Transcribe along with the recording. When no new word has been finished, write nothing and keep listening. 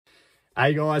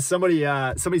Hey guys, somebody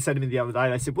said to me the other day,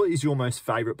 they said, what is your most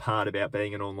favourite part about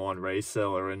being an online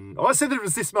reseller? And I said that it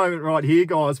was this moment right here,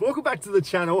 guys. Welcome back to the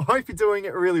channel. Hope you're doing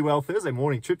it really well. Thursday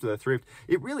morning trip to the Thrift.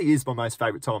 It really is my most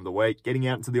favourite time of the week. Getting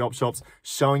out into the op shops,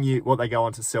 showing you what they go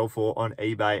on to sell for on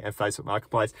eBay and Facebook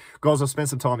Marketplace. Guys, I've spent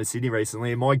some time in Sydney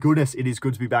recently, and my goodness, it is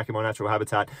good to be back in my natural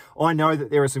habitat. I know that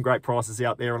there are some great prices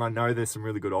out there, and I know there's some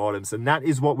really good items, and that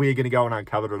is what we're going to go and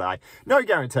uncover today. No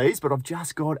guarantees, but I've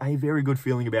just got a very good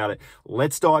feeling about it.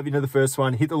 Let's dive into the first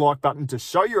one. Hit the like button to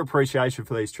show your appreciation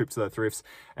for these trips to the thrifts,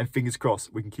 and fingers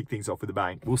crossed we can kick things off with a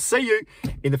bang. We'll see you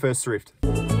in the first thrift.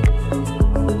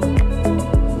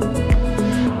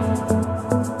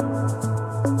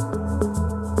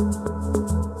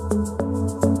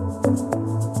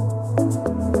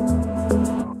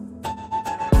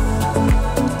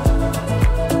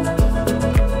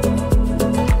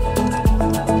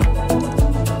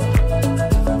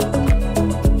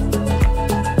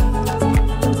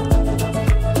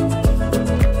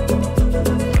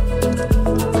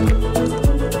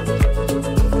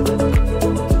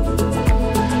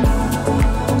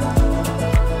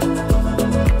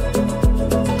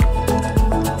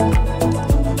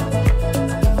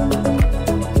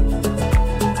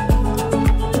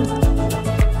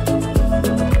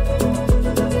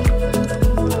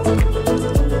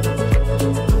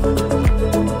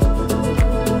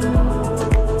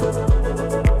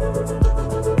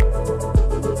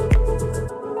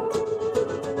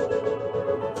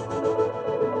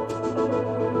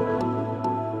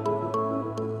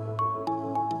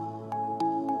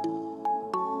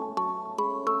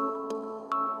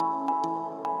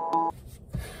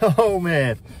 Oh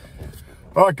man.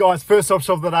 All right guys, first op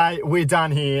shop of the day, we're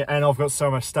done here and I've got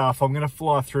so much stuff. I'm gonna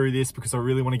fly through this because I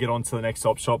really want to get on to the next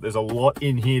op shop. There's a lot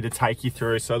in here to take you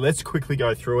through, so let's quickly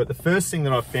go through it. The first thing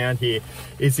that I've found here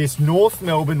is this North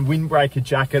Melbourne windbreaker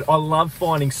jacket. I love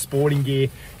finding sporting gear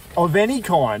of any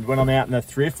kind when I'm out in the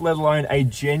thrift, let alone a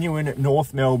genuine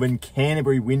North Melbourne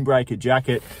Canterbury windbreaker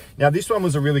jacket. Now this one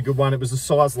was a really good one. It was a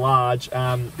size large.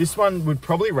 This one would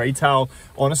probably retail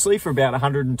honestly for about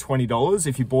 $120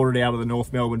 if you bought it out of the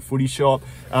North Melbourne footy shop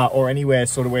or anywhere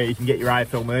sort of where you can get your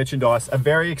AFL merchandise. A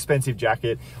very expensive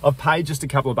jacket. I've paid just a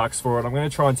couple of bucks for it. I'm going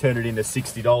to try and turn it into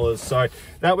 $60. So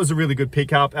that was a really good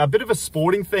pickup. A bit of a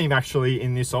sporting theme actually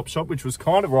in this op shop, which was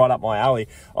kind of right up my alley.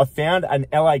 I found an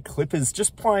LA Clippers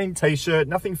just plain t-shirt,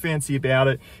 nothing fancy about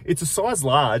it. It's a size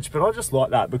large, but I just like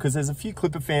that because there's a few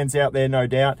Clipper fans out there, no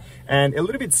doubt, and a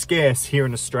little bit scarce here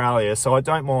in Australia, so I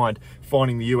don't mind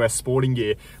finding the US sporting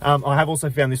gear. I have also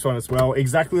found this one as well,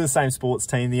 exactly the same sports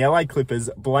team, the LA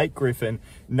Clippers, Blake Griffin,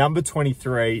 number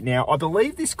 23. Now, I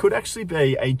believe this could actually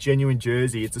be a genuine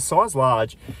jersey. It's a size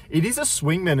large. It is a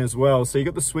swingman as well, so you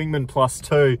got the swingman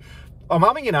 +2. I'm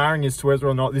umming and ahhing as to whether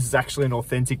or not this is actually an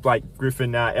authentic Blake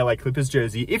Griffin LA Clippers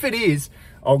jersey. If it is,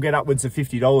 I'll get upwards of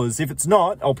 $50. If it's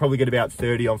not, I'll probably get about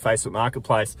 $30 on Facebook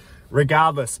Marketplace.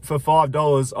 Regardless, for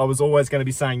 $5, I was always going to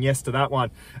be saying yes to that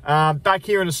one. Back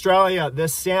here in Australia, the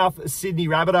South Sydney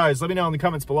Rabbitohs. Let me know in the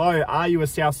comments below, are you a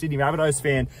South Sydney Rabbitohs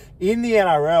fan? In the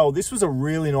NRL, this was a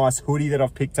really nice hoodie that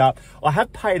I've picked up. I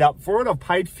have paid up for it. I've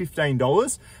paid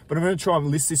 $15, but I'm going to try and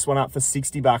list this one up for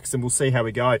 $60 and we'll see how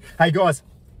we go. Hey guys,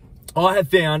 I have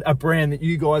found a brand that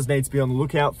you guys need to be on the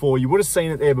lookout for. You would have seen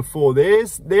it there before.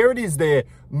 There it is there,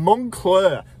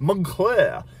 Moncler.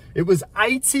 It was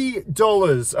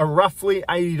 $80, roughly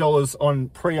 $80 on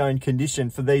pre-owned condition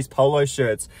for these polo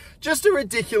shirts. Just a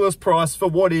ridiculous price for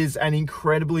what is an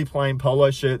incredibly plain polo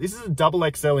shirt. This is a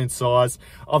XXL in size.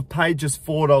 I've paid just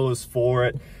 $4 for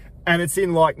it. And it's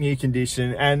in like new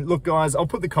condition. And look guys, I'll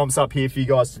put the comps up here for you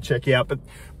guys to check out, but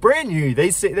brand new,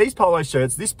 these polo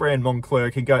shirts, this brand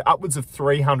Moncler can go upwards of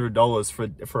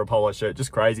 $300 for a polo shirt.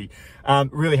 Just crazy.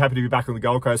 Really happy to be back on the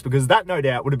Gold Coast because that no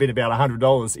doubt would have been about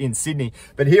 $100 in Sydney,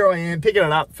 but here I am picking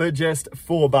it up for just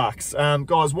 $4.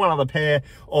 Guys, one other pair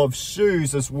of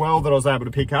shoes as well that I was able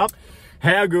to pick up.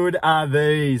 How good are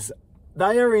these?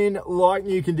 They are in like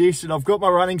new condition. I've got my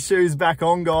running shoes back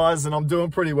on, guys, and I'm doing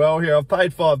pretty well here. I've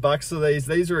paid $5 for these.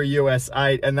 These are a US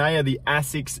 8, and they are the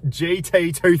Asics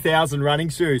GT 2000 running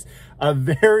shoes. A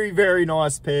very, very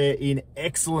nice pair in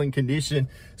excellent condition.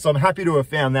 So I'm happy to have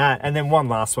found that. And then one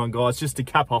last one, guys, just to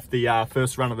cap off the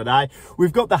first run of the day.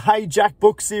 We've got the Hey Jack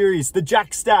book series, the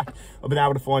Jack Stack. I've been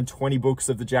able to find 20 books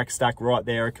of the Jack Stack right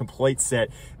there, a complete set.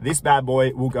 This bad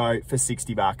boy will go for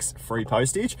 $60, free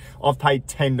postage. I've paid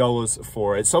 $10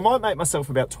 for it. So I might make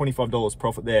myself about $25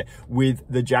 profit there with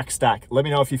the Jack Stack. Let me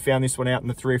know if you found this one out in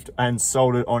the thrift and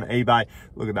sold it on eBay.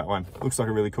 Look at that one. Looks like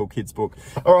a really cool kid's book.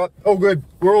 All right, all good.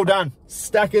 We're all done.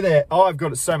 Stack of there. I've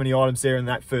got so many items there in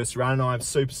that first run, and I'm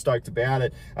super stoked about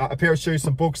it. A pair of shoes,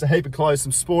 some books, a heap of clothes,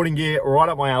 some sporting gear, right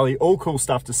up my alley, all cool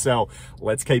stuff to sell.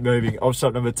 Let's keep moving. Op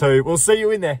shop number 2. We'll see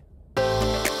you in there.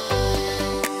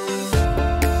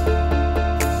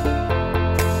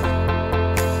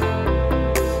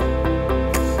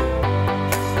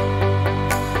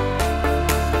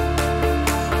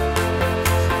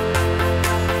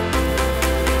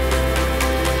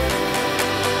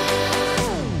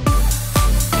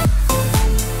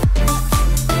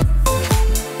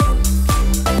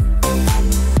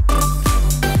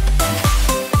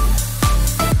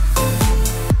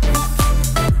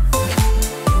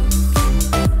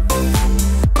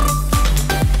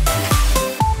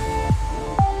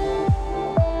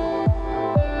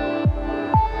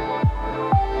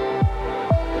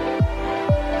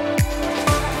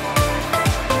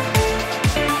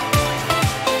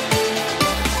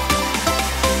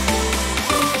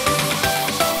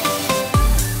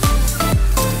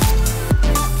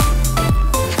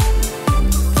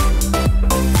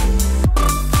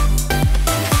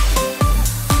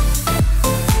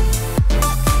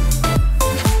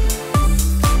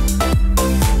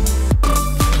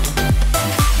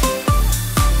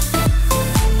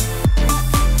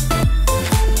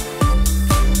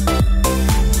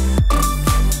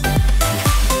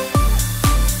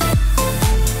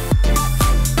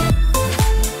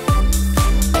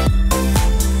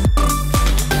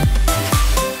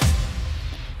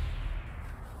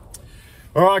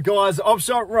 All right, guys, op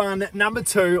shop run number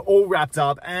 2, all wrapped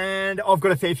up, and I've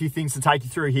got a fair few things to take you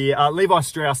through here. Levi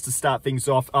Strauss to start things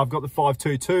off. I've got the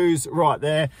 522s right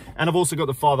there, and I've also got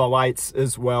the 508s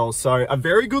as well. So a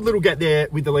very good little get there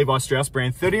with the Levi Strauss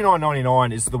brand.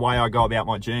 $39.99 is the way I go about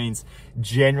my jeans,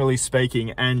 generally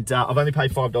speaking, and I've only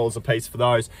paid $5 a piece for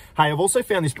those. Hey, I've also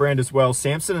found this brand as well,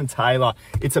 Sampson & Taylor.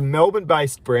 It's a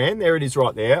Melbourne-based brand. There it is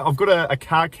right there. I've got a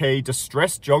khaki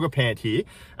distressed jogger pant here.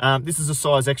 This is a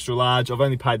size extra large. I've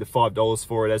only paid the $5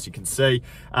 for it, as you can see.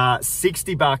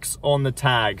 60 bucks on the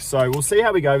tag. So we'll see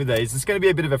how we go with these. It's going to be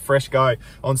a bit of a fresh go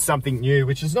on something new,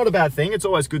 which is not a bad thing. It's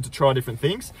always good to try different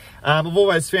things. I've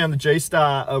always found the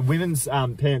G-Star women's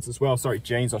pants as well. Sorry,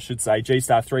 jeans, I should say.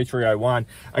 G-Star 3301.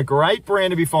 A great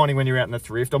brand to be finding when you're out in the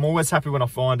thrift. I'm always happy when I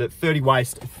find it. 30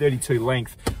 waist, 32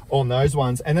 length on those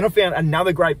ones. And then I found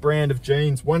another great brand of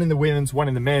jeans, one in the women's, one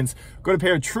in the men's. Got a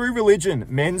pair of True Religion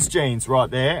men's jeans right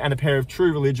there, and a pair of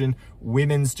True Religion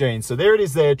women's jeans. So there it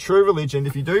is there, True Religion.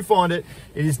 If you do find it,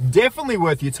 it is definitely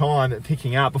worth your time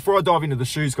picking up. Before I dive into the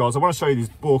shoes, guys, I want to show you this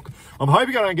book. I'm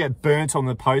hoping I don't get burnt on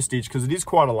the postage because it is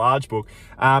quite a large book,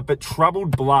 but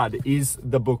Troubled Blood is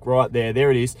the book right there. There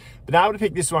it is. Been able to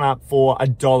pick this one up for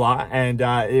 $1, and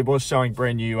it was showing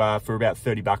brand new for about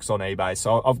 30 bucks on eBay.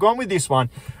 So I've gone with this one.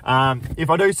 If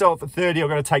I do sell it for 30, I've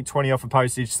got to take 20 off for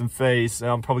postage, some fees.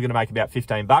 I'm probably going to make about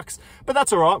 15 bucks, but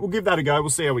that's all right. We'll give that a go.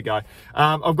 We'll see how we go.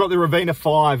 I've got the Ravina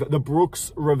 5, the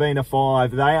Brooks Ravina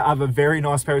 5. They have a very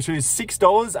nice pair of shoes.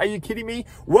 $6. Are you kidding me?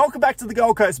 Welcome back to the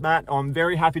Gold Coast, Matt. I'm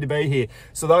very happy to be here.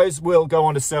 So those will go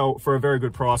on to sell for a very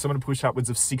good price. I'm going to push upwards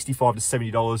of $65 to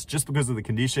 $70 just because of the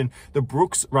condition. The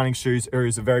Brooks running shoes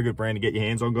is a very good brand to get your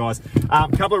hands on, guys. A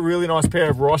couple of really nice pair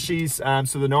of Roshis.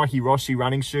 So the Nike Roshi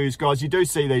running shoes, guys, you do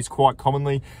see these quite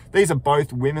commonly. These are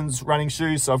both women's running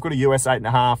shoes. So I've got a US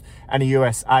 8.5 and a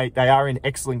US 8. They are in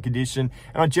excellent condition,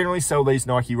 and I generally sell these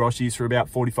Nike Roshis for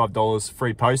about $45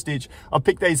 free postage. I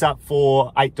picked these up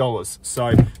for $8,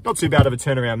 so not too bad of a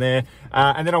turnaround there.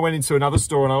 And then I went into another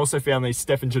store and I also found these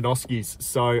Stefan Janoskis.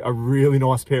 So a really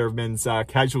nice pair of men's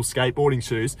casual skateboarding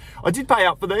shoes. I did pay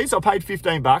up for these. I paid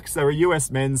 15 bucks. They're a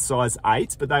US men's size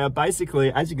 8, but they are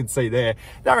basically, as you can see there,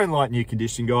 they're in light new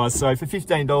condition, guys. So for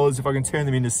 $15, if I can turn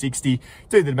them into 60,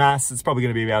 do the maths, it's probably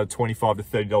going to be about a $25 to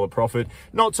 $30 profit.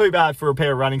 Not too bad for a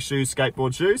pair of running shoes,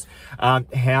 skateboard shoes.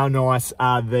 How nice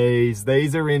are these?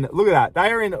 These are in, look at that,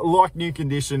 they are in like new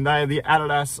condition. They are the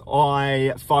Adidas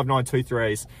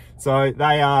I5923s. So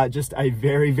they are just a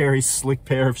very, very slick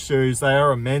pair of shoes. They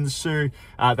are a men's shoe.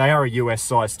 They are a US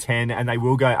size 10, and they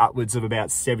will go upwards of about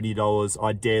 $70,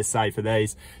 I dare say, for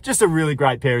these. Just a really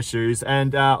great pair of shoes.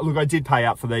 And look, I did pay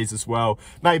up for these as well.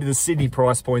 Maybe the Sydney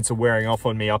price points are wearing off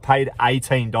on me. I paid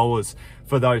 $18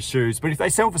 for those shoes, but if they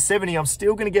sell for $70, I'm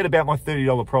still going to get about my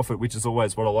 $30 profit, which is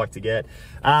always what I like to get.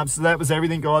 So that was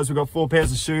everything, guys. We've got 4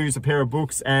 pairs of shoes, a pair of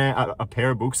books, and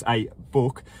a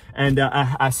book, and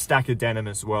a stack of denim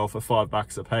as well for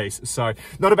 $5 a piece. So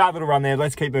not a bad little run there.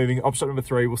 Let's keep moving. Op shop number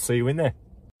 3. We'll see you in there.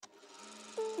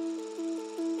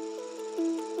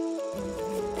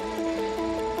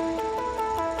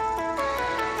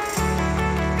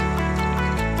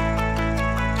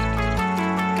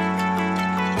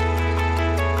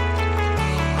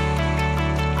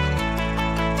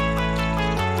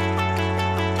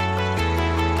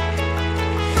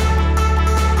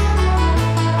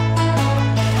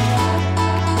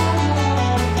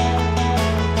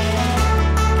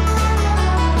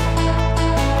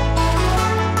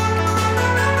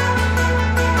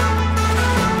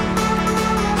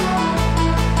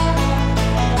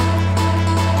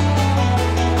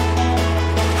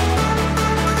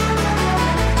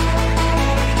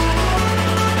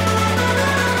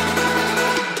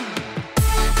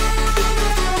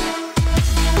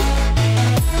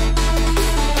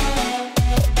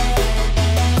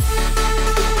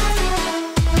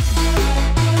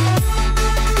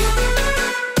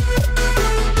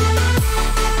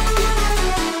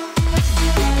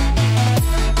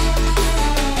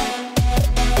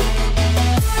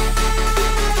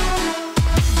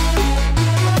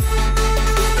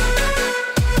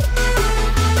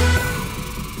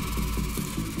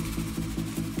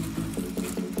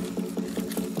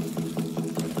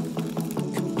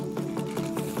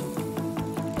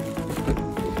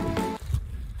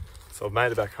 So I've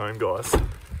made it back home, guys.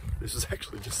 This is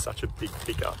actually just such a big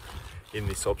pickup in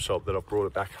this op shop that I've brought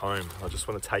it back home. I just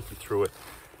want to take you through it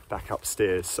back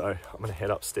upstairs. So I'm going to head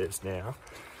upstairs now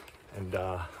and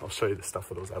I'll show you the stuff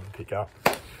that I was able to pick up.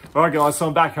 All right, guys, so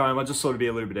I'm back home. I just thought it'd be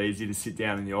a little bit easier to sit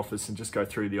down in the office and just go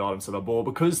through the items that I bought,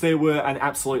 because there were an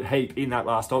absolute heap in that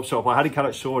last op shop. I had to cut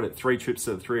it short at 3 trips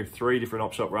to three different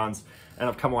op shop runs, and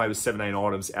I've come away with 17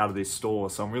 items out of this store.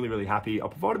 So I'm really, really happy. I'll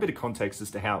provide a bit of context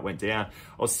as to how it went down.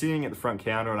 I was sitting at the front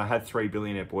counter and I had 3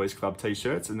 Billionaire Boys Club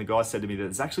t-shirts, and the guy said to me that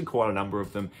there's actually quite a number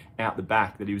of them out the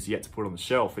back that he was yet to put on the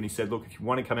shelf. And he said, look, if you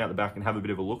want to come out the back and have a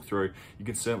bit of a look through, you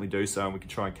can certainly do so, and we can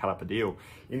try and cut up a deal.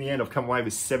 In the end, I've come away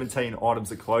with 17 items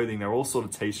of clothing. They're all sort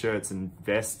of t-shirts and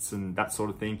vests and that sort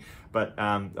of thing. But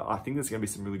I think there's going to be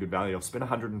some really good value. I've spent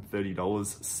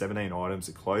 $130, 17 items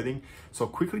of clothing. So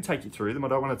I'll quickly take you through them. I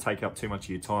don't want to take up too much of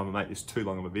your time and make this too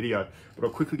long of a video, but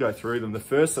I'll quickly go through them. The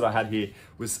first that I had here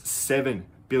was 7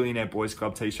 Billionaire Boys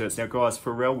Club t-shirts. Now, guys,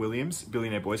 Pharrell Williams,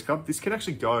 Billionaire Boys Club, this could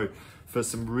actually go for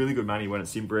some really good money when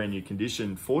it's in brand new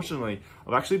condition. Fortunately,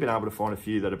 I've actually been able to find a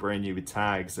few that are brand new with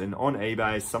tags, and on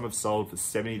eBay, some have sold for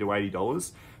 $70 to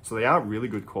 $80. So they are really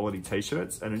good quality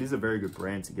t-shirts, and it is a very good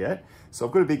brand to get. So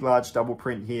I've got a big, large double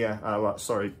print here. A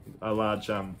large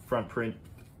front print.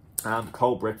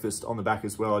 Cold breakfast on the back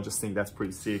as well. I just think that's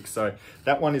pretty sick. So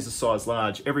that one is a size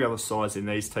large. Every other size in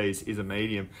these tees is a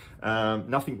medium.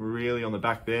 Nothing really on the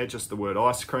back there, just the word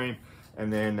ice cream.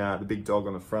 And then the big dog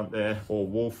on the front there, or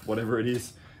wolf, whatever it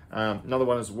is. Another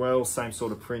one as well, same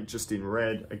sort of print, just in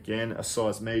red. Again, a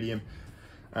size medium.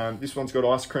 This one's got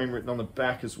ice cream written on the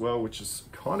back as well, which is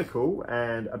kind of cool.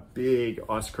 And a big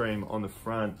ice cream on the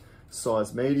front,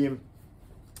 size medium.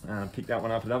 Pick that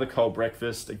one up. Another cold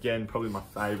breakfast. Again, probably my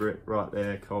favorite right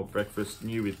there. Cold breakfast,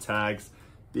 new with tags.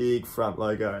 Big front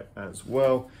logo as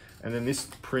well. And then this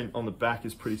print on the back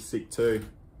is pretty sick too.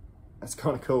 That's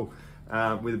kind of cool.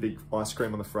 With a big ice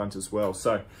cream on the front as well.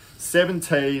 So 7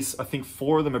 tees. I think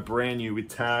 4 of them are brand new with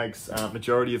tags.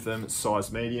 Majority of them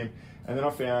size medium. And then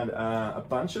I found a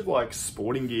bunch of like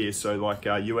sporting gear, so like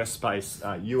US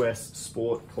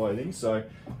sport clothing. So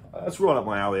that's right up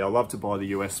my alley. I love to buy the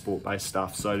US sport-based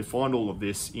stuff. So to find all of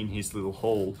this in his little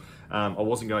haul, I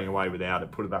wasn't going away without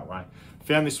it, put it that way.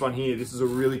 Found this one here. This is a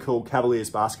really cool Cavaliers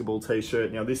basketball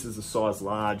t-shirt. Now this is a size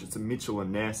large. It's a Mitchell &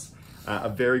 Ness, a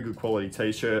very good quality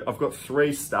t-shirt. I've got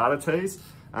 3 starter tees.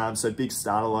 So big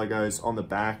starter logos on the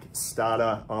back,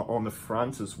 starter on the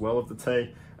front as well of the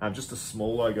tee. Just a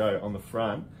small logo on the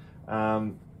front.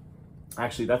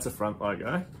 Actually, that's a front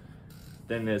logo.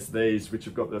 Then there's these, which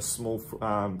have got the small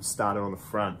starter on the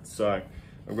front. So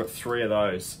I've got 3 of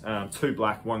those, 2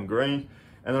 black, 1 green.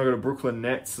 And then I've got a Brooklyn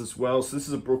Nets as well. So this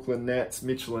is a Brooklyn Nets,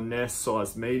 Mitchell & Ness,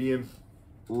 size medium.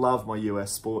 Love my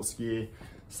US sports gear.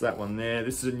 So that one there.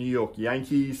 This is a New York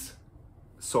Yankees,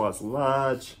 size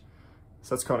large.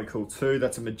 So that's kind of cool too.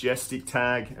 That's a Majestic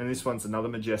tag. And this one's another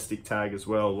Majestic tag as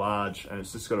well, large. And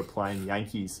it's just got a plain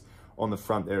Yankees on the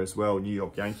front there as well, New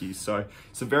York Yankees. So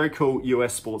some very cool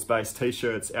US sports-based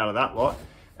t-shirts out of that lot.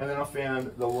 And then I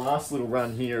found the last little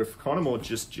run here of kind of more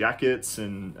just jackets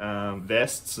and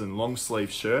vests and long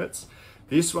sleeve shirts.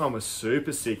 This one was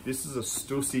super sick. This is a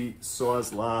Stussy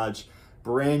size large,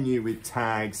 brand new with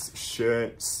tags,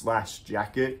 shirt /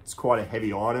 jacket. It's quite a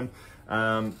heavy item.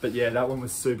 But yeah, that one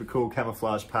was super cool,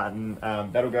 camouflage pattern.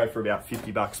 That'll go for about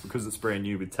 $50 because it's brand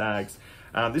new with tags.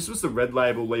 This was the Red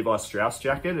Label Levi Strauss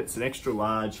jacket. It's an extra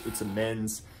large, it's a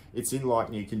men's, it's in like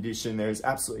new condition. There is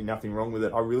absolutely nothing wrong with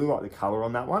it. I really like the color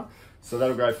on that one. So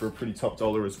that'll go for a pretty top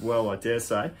dollar as well, I dare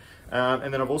say.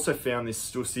 And then I've also found this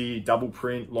Stussy double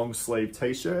print long sleeve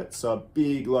t-shirt. So a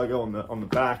big logo on the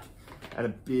back and a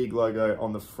big logo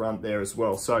on the front there as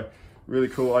well. So really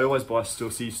cool. I always buy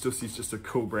Stussy. Stussy's just a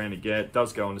cool brand to get. It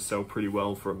does go on to sell pretty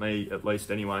well for me, at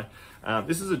least anyway.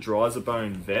 This is a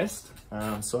Dryzerbone vest.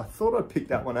 So I thought I'd pick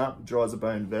that one up,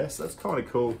 Dryzerbone vest. That's kind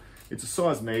of cool. It's a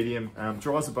size medium.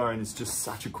 Dryzerbone is just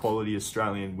such a quality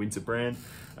Australian winter brand.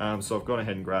 So I've gone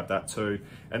ahead and grabbed that too.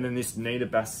 And then this Nina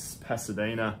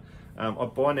Pasadena. I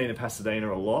buy Nina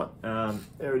Pasadena a lot.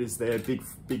 There it is there,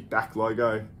 big back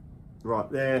logo right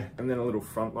there. And then a little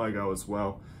front logo as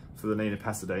well for the Nina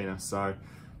Pasadena. So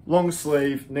long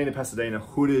sleeve Nina Pasadena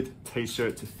hooded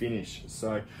t-shirt to finish.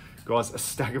 So guys, a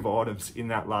stack of items in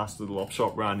that last little op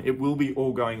shop run. It will be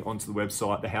all going onto the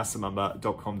website,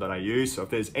 thehouseofmumba.com.au. So if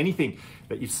there's anything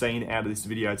that you've seen out of this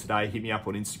video today, hit me up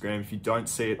on Instagram if you don't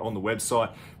see it on the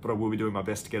website, but I will be doing my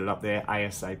best to get it up there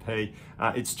ASAP.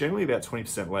 It's generally about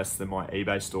 20% less than my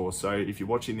eBay store. So if you're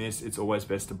watching this, it's always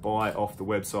best to buy off the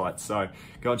website. So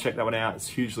go and check that one out. It's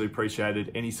hugely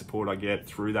appreciated. Any support I get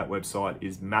through that website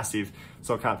is massive.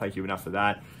 So I can't thank you enough for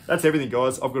that. That's everything,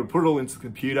 guys. I've got to put it all into the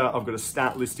computer. I've got to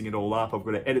start listing it all up. I've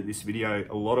got to edit this video.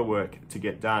 A lot of work to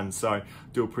get done. So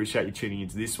do appreciate you tuning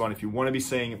into this one. If you want to be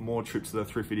seeing more trips to the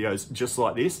thrift videos just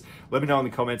like this, let me know in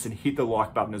the comments and hit the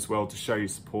like button as well to show your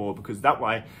support, because that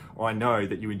way I know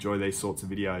that you enjoy these sorts of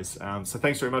videos. So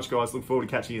thanks very much, guys. Look forward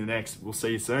to catching you in the next. We'll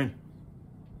see you soon.